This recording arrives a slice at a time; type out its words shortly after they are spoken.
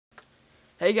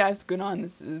Hey guys, what's going on?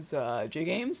 This is J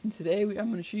Games, and today I'm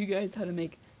going to show you guys how to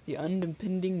make the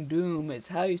Unimpending Doom. It's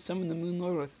how you summon the Moon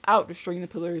Lord without destroying the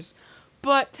pillars,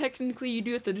 but technically you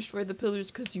do have to destroy the pillars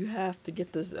because you have to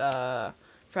get this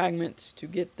fragments to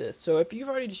get this. So if you've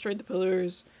already destroyed the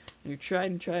pillars, and you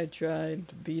tried to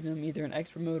beat them either in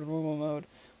expert mode or normal mode,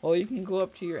 well, you can go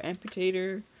up to your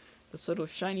amputator, this little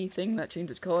shiny thing that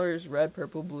changes colors, red,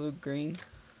 purple, blue, green,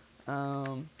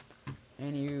 and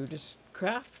you just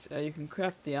craft, you can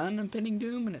craft the Unimpending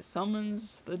Doom, and it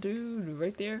summons the dude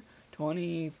right there.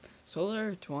 20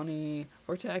 solar, 20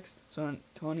 vortex, so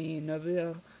 20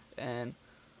 nebula, and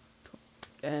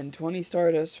 20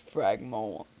 stardust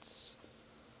fragments.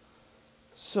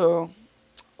 So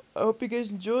I hope you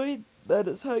guys enjoyed. That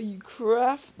is how you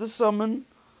craft the summon,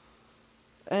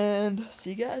 and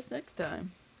see you guys next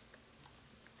time.